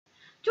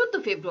14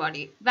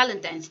 ফেব্রুয়ারি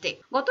Valentine's day.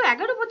 গত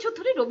 11 বছর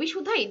ধরে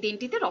রবিসুধা এই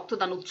দিনটিতে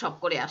রক্তদান উৎসব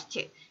করে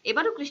আসছে।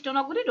 এবারও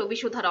কৃষ্ণনগরে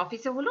রবিসুধার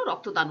অফিসে হলো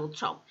রক্তদান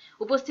উৎসব।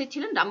 উপস্থিত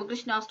ছিলেন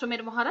রামকৃষ্ণ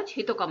আশ্রমের মহারাজ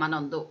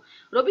হিতকামানন্দ।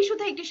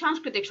 রবিসুধা একটি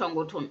সাংস্কৃতিক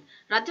সংগঠন।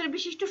 রাজ্যের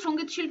বিশিষ্ট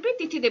সঙ্গীত শিল্পী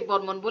তিথিদেব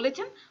বর্মন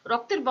বলেছেন,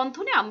 রক্তের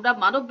বন্ধনে আমরা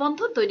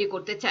মানববন্ধন তৈরি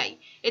করতে চাই।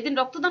 এদিন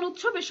রক্তদান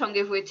উৎসবের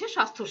সঙ্গে হয়েছে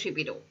স্বাস্থ্য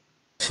শিবিরও।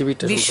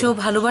 বিশ্ব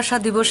ভালোবাসা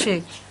দিবসে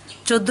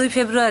 14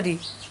 ফেব্রুয়ারি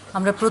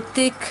আমরা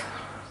প্রত্যেক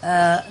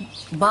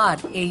বার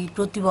এই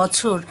প্রতি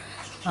বছর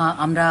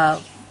আমরা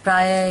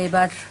প্রায়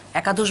এবার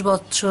 11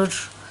 বছর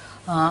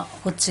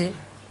হচ্ছে।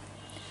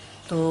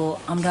 তো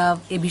আমরা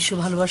এই বিশ্ব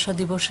ভালোবাসা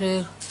দিবসে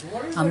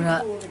আমরা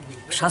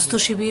স্বাস্থ্য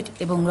শিবির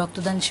এবং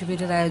রক্তদান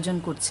শিবিরের আয়োজন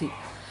করছি।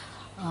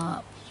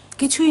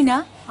 কিছুই না,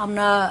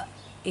 আমরা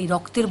এই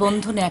রক্তের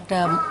বন্ধনে একটা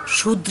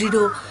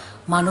সুদৃঢ়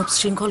মানব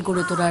শৃঙ্খল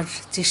গড়ে তোলার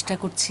চেষ্টা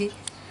করছি,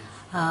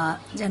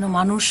 যেন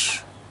মানুষ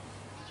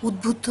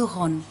উদ্বুদ্ধ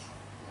হন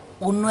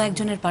অন্য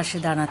একজনের পাশে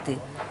দাঁড়াতে।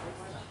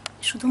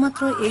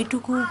 শুধুমাত্র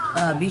এইটুকু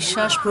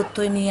বিশ্বাস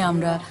প্রত্যয় নিয়ে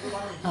আমরা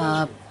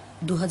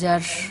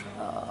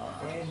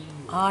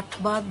 2008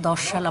 বা 10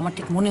 সাল, আমার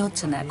ঠিক মনে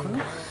হচ্ছে না এখনো,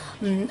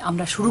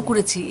 আমরা শুরু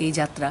করেছি এই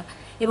যাত্রা।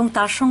 এবং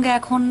তার সঙ্গে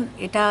এখন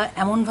এটা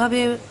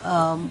এমনভাবে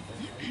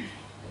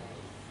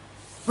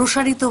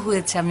প্রসারিত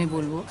হয়েছে, আমি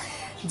বলবো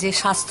যে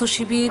স্বাস্থ্য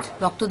শিবির,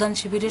 রক্তদান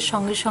শিবিরের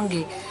সঙ্গে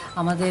সঙ্গে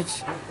আমাদের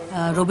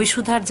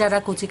রবিসুধার যারা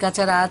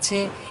কচিকাচারা আছে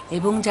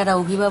এবং যারা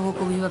অভিভাবক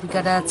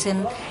অভিভাবিকারা আছেন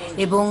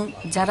এবং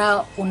যারা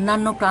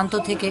অন্যান্য প্রান্ত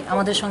থেকে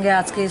আমাদের সঙ্গে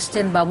আজকে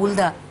এসছেন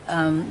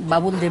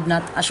বাবুল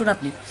দেবনাথ, আসুন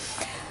আপনি।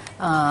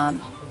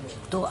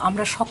 তো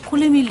আমরা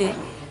সকলে মিলে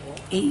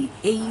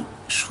এই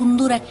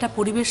সুন্দর একটা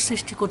পরিবেশ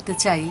সৃষ্টি করতে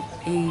চাই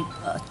এই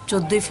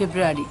 14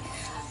 ফেব্রুয়ারি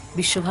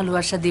বিশ্ব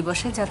ভালোবাসা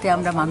দিবসে, যাতে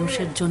আমরা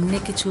মানুষের জন্যে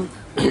কিছু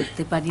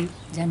করতে পারি,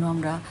 যেন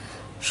আমরা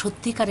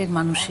সত্যিকারের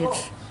মানুষের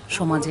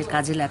সমাজের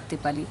কাজে লাগতে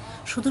পারি।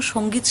 শুধু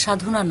সঙ্গীত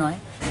সাধনা নয়,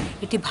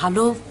 এটি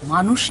ভালো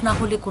মানুষ না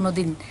হলে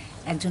কোনোদিন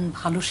একজন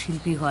ভালো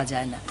শিল্পী হওয়া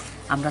যায় না,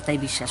 আমরা তাই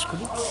বিশ্বাস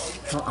করি।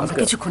 তো আমরা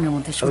কিছুক্ষণের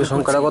মধ্যে শুরু করছি।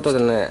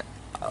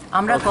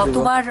 আমরা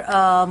গতবার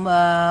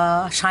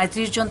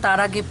 37 জন, তার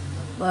আগে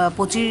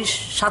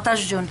 25-27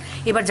 জন,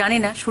 এবার জানি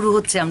না শুরু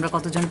হচ্ছে আমরা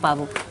কতজন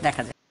পাবো,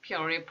 দেখা যায়।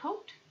 Pure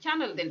Report,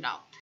 Channel Din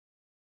Raut।